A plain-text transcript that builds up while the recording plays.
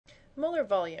Molar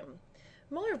volume.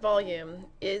 Molar volume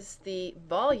is the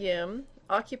volume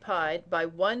occupied by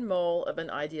 1 mole of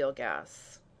an ideal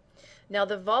gas. Now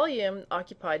the volume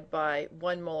occupied by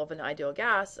 1 mole of an ideal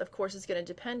gas, of course, is going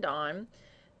to depend on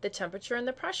the temperature and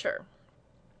the pressure.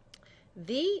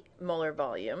 The molar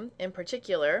volume, in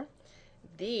particular,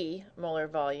 the molar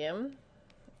volume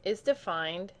is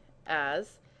defined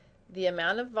as the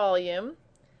amount of volume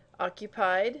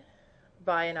occupied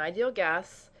by an ideal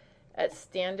gas at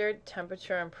standard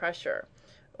temperature and pressure,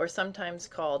 or sometimes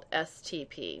called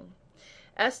STP.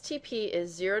 STP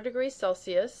is 0 degrees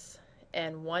Celsius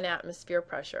and 1 atmosphere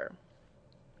pressure.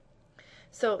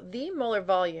 So the molar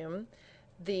volume,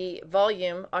 the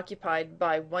volume occupied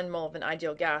by 1 mole of an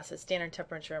ideal gas at standard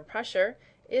temperature and pressure,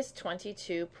 is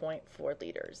 22.4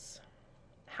 liters.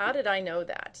 How did I know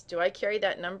that? Do I carry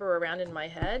that number around in my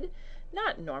head?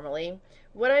 Not normally.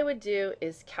 What I would do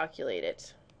is calculate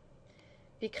it.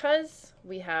 Because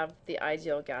we have the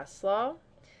ideal gas law,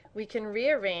 we can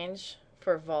rearrange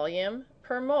for volume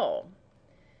per mole.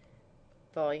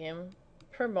 Volume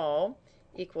per mole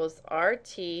equals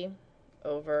RT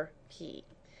over P.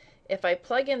 If I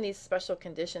plug in these special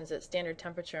conditions at standard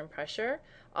temperature and pressure,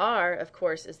 R, of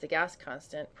course, is the gas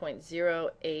constant,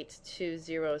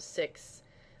 0.08206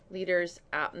 liters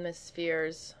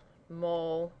atmospheres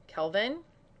mole Kelvin,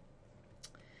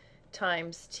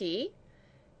 times T.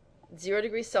 0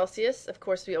 degrees Celsius, of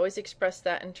course, we always express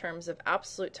that in terms of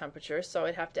absolute temperature, so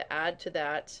I'd have to add to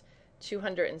that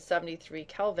 273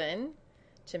 Kelvin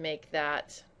to make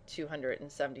that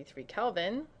 273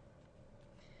 Kelvin.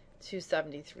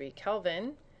 273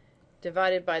 Kelvin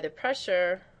divided by the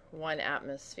pressure, 1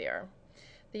 atmosphere.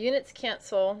 The units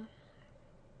cancel,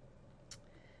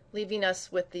 leaving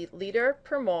us with the liter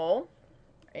per mole,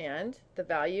 and the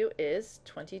value is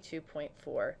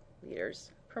 22.4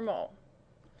 liters per mole.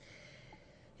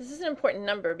 This is an important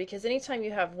number because anytime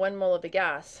you have 1 mole of a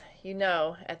gas, you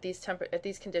know at these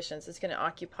conditions it's going to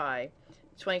occupy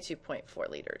 22.4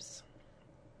 liters.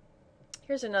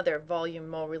 Here's another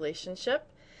volume-mole relationship.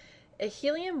 A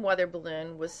helium weather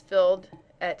balloon was filled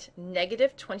at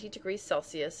negative 20 degrees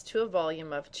Celsius to a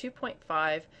volume of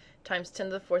 2.5 times 10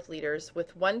 to the 4th liters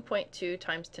with 1.2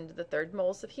 times 10 to the 3rd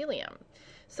moles of helium.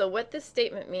 So what this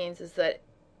statement means is that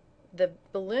the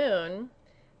balloon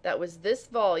that was this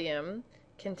volume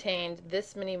contained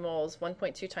this many moles,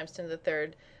 1.2 times 10 to the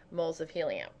 3rd moles of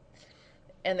helium.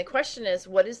 And the question is,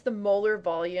 what is the molar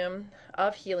volume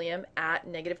of helium at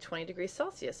negative 20 degrees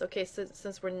Celsius? Okay, so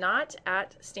since we're not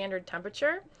at standard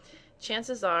temperature,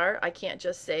 chances are I can't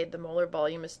just say the molar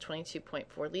volume is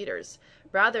 22.4 liters.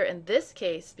 Rather, in this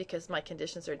case, because my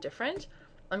conditions are different,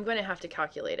 I'm going to have to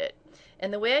calculate it.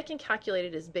 And the way I can calculate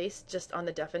it is based just on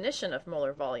the definition of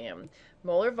molar volume.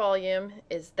 Molar volume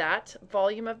is that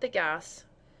volume of the gas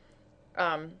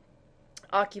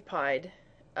occupied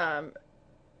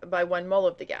by 1 mole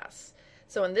of the gas.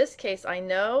 So in this case, I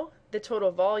know the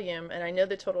total volume and I know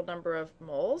the total number of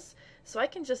moles, so I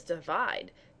can just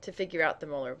divide to figure out the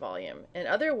molar volume. In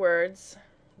other words,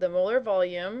 the molar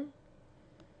volume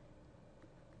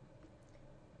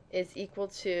is equal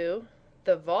to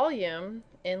the volume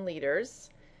in liters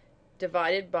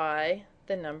divided by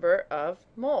the number of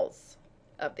moles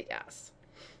of the gas.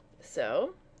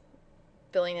 So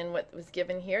filling in what was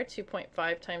given here,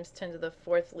 2.5 times 10 to the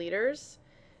 4th liters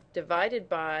divided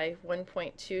by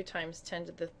 1.2 times 10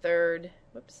 to the 3rd,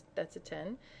 whoops, that's a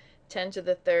 10 to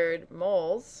the 3rd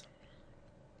moles,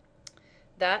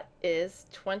 that is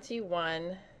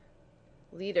 21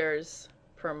 liters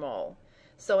per mole.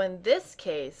 So in this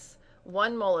case,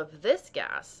 1 mole of this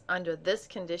gas under this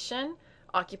condition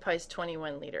occupies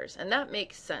 21 liters. And that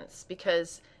makes sense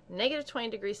because negative 20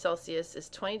 degrees Celsius is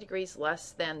 20 degrees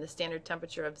less than the standard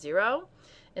temperature of 0.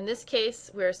 In this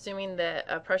case, we're assuming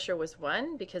that pressure was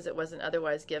 1 because it wasn't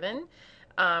otherwise given.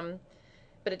 But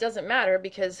it doesn't matter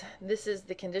because this is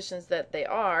the conditions that they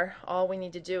are. All we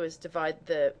need to do is divide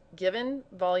the given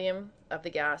volume of the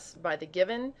gas by the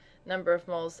given number of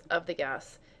moles of the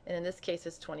gas. And in this case,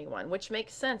 it's 21, which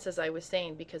makes sense, as I was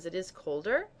saying, because it is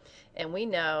colder. And we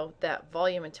know that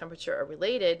volume and temperature are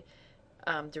related,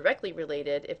 directly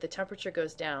related. If the temperature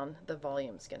goes down, the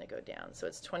volume is going to go down. So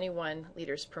it's 21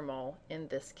 liters per mole in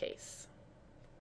this case.